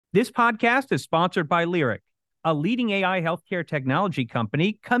This podcast is sponsored by Lyric, a leading AI healthcare technology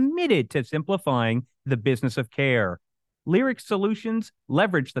company committed to simplifying the business of care. Lyric solutions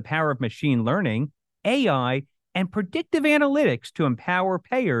leverage the power of machine learning, AI, and predictive analytics to empower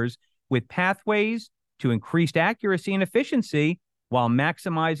payers with pathways to increased accuracy and efficiency while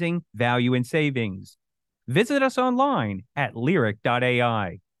maximizing value and savings. Visit us online at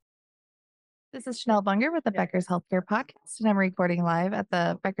lyric.ai. This is Chanel Bunger with the Becker's Healthcare Podcast, and I'm recording live at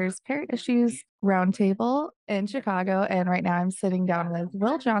the Becker's Parent Issues Roundtable in Chicago. And right now I'm sitting down with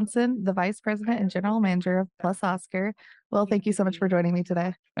Will Johnson, the Vice President and General Manager of Plus Oscar. Will, thank you so much for joining me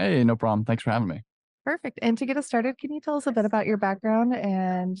today. Hey, no problem. Thanks for having me. Perfect. And to get us started, can you tell us a bit about your background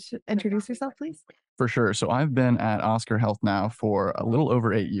and introduce yourself, please? For sure. So I've been at Oscar Health now for a little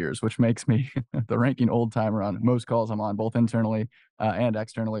over 8 years, which makes me the ranking old timer on most calls I'm on, both internally and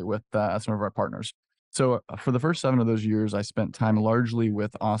externally with some of our partners. So for the first 7 of those years, I spent time largely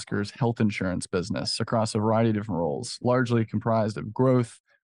with Oscar's health insurance business across a variety of different roles, largely comprised of growth,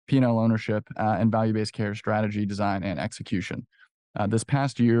 P&L ownership, and value-based care strategy, design, and execution. This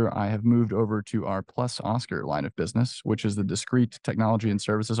past year, I have moved over to our Plus Oscar line of business, which is the discrete technology and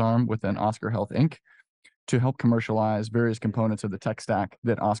services arm within Oscar Health Inc., to help commercialize various components of the tech stack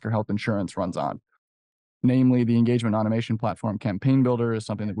that Oscar Health Insurance runs on. Namely, the engagement automation platform Campaign Builder is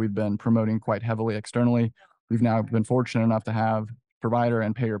something that we've been promoting quite heavily externally. We've now been fortunate enough to have provider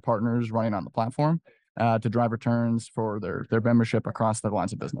and payer partners running on the platform to drive returns for their membership across their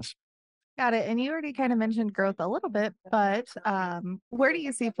lines of business. Got it. And you already kind of mentioned growth a little bit, but where do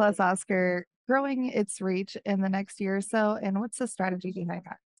you see Plus Oscar growing its reach in the next year or so? And what's the strategy behind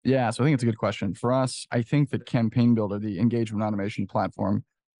that? Yeah, so I think it's a good question. For us, I think that Campaign Builder, the engagement automation platform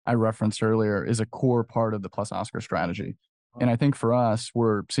I referenced earlier, is a core part of the Plus Oscar strategy. And I think for us,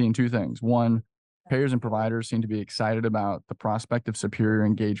 we're seeing 2 things. One, payers and providers seem to be excited about the prospect of superior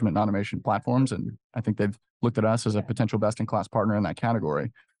engagement and automation platforms. And I think they've looked at us as a potential best-in-class partner in that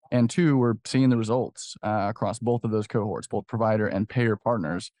category. And 2, we're seeing the results across both of those cohorts, both provider and payer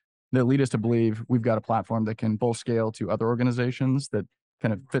partners, that lead us to believe we've got a platform that can both scale to other organizations that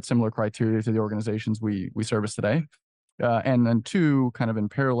kind of fit similar criteria to the organizations we service today. And then 2, kind of in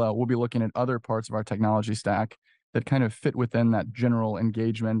parallel, we'll be looking at other parts of our technology stack that kind of fit within that general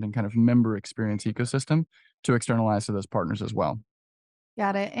engagement and kind of member experience ecosystem to externalize to those partners as well.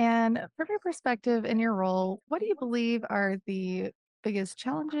 Got it. And from your perspective in your role, what do you believe are the biggest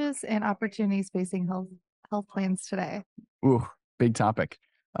challenges and opportunities facing health plans today? Ooh, big topic.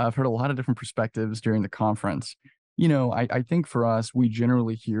 I've heard a lot of different perspectives during the conference. I think for us, we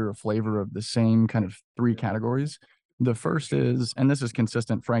generally hear a flavor of the same kind of 3 categories. The first is, and this is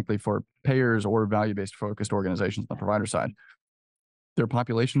consistent, frankly, for payers or value-based focused organizations on the provider side, their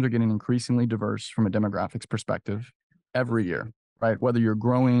populations are getting increasingly diverse from a demographics perspective every year, right? Whether you're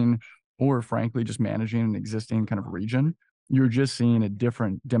growing or frankly, just managing an existing kind of region, you're just seeing a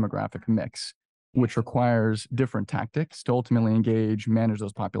different demographic mix, which requires different tactics to ultimately engage, manage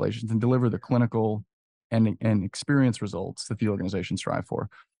those populations, and deliver the clinical and experience results that the organization strive for.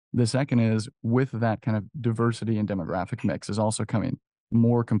 The second is, with that kind of diversity and demographic mix is also coming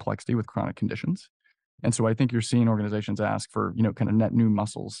more complexity with chronic conditions. And so I think you're seeing organizations ask for, kind of net new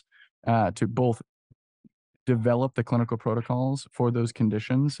muscles to both develop the clinical protocols for those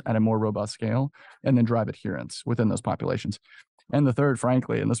conditions at a more robust scale, and then drive adherence within those populations. And the third,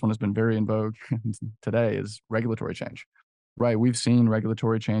 frankly, and this one has been very in vogue today, is regulatory change, right? We've seen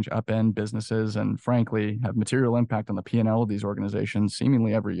regulatory change upend businesses and frankly have material impact on the P&L of these organizations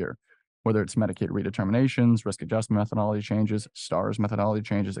seemingly every year, whether it's Medicaid redeterminations, risk adjustment methodology changes, STARS methodology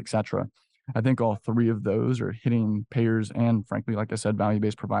changes, et cetera. I think all 3 of those are hitting payers and frankly, like I said,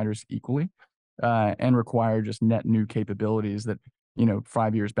 value-based providers equally and require just net new capabilities that,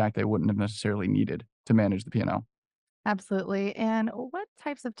 5 years back, they wouldn't have necessarily needed to manage the P&L. Absolutely. And what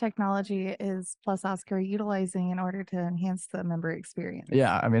types of technology is Plus Oscar utilizing in order to enhance the member experience?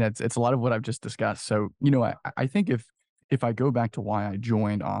 Yeah, I mean, it's a lot of what I've just discussed. So, I think if I go back to why I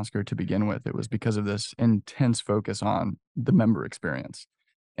joined Oscar to begin with, it was because of this intense focus on the member experience.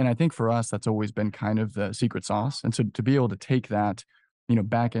 And I think for us, that's always been kind of the secret sauce. And so to be able to take that,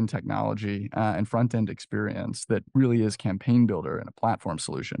 back-end technology and front-end experience that really is Campaign Builder and a platform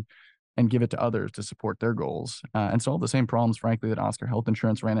solution, and give it to others to support their goals and solve the same problems, frankly, that Oscar Health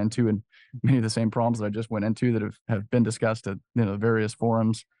Insurance ran into, and many of the same problems that I just went into that have been discussed at various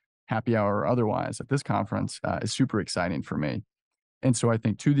forums, happy hour or otherwise at this conference, is super exciting for me. And so I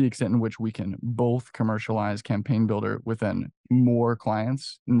think to the extent in which we can both commercialize Campaign Builder within more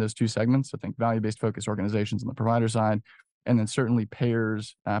clients in those 2 segments, I think value-based focused organizations on the provider side, and then certainly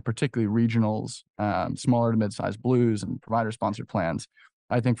payers, particularly regionals, smaller to mid-sized blues and provider-sponsored plans,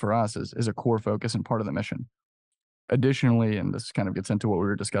 I think for us is a core focus and part of the mission. Additionally, and this kind of gets into what we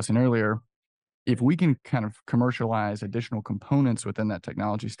were discussing earlier, if we can kind of commercialize additional components within that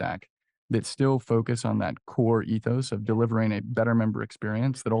technology stack that still focus on that core ethos of delivering a better member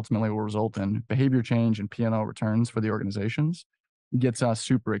experience that ultimately will result in behavior change and P&L returns for the organizations, gets us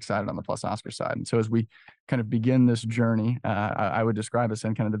super excited on the Plus Oscar side. And so as we kind of begin this journey, I would describe us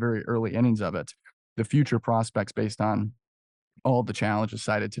in kind of the very early innings of it. The future prospects based on all the challenges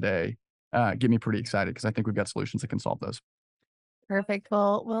cited today get me pretty excited because I think we've got solutions that can solve those. Perfect.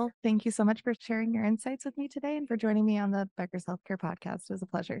 Well, Will, thank you so much for sharing your insights with me today and for joining me on the Becker's Healthcare Podcast. It was a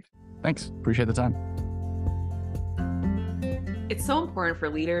pleasure. Thanks. Appreciate the time. It's so important for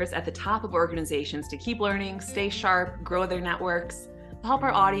leaders at the top of organizations to keep learning, stay sharp, grow their networks. To help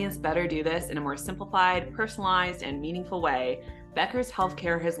our audience better do this in a more simplified, personalized, and meaningful way, Becker's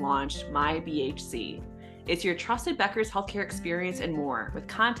Healthcare has launched My BHC. It's your trusted Becker's Healthcare experience and more, with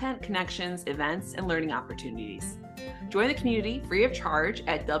content, connections, events, and learning opportunities. Join the community free of charge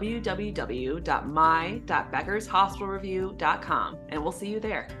at www.my.beckershospitalreview.com, and we'll see you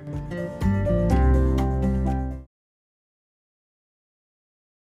there.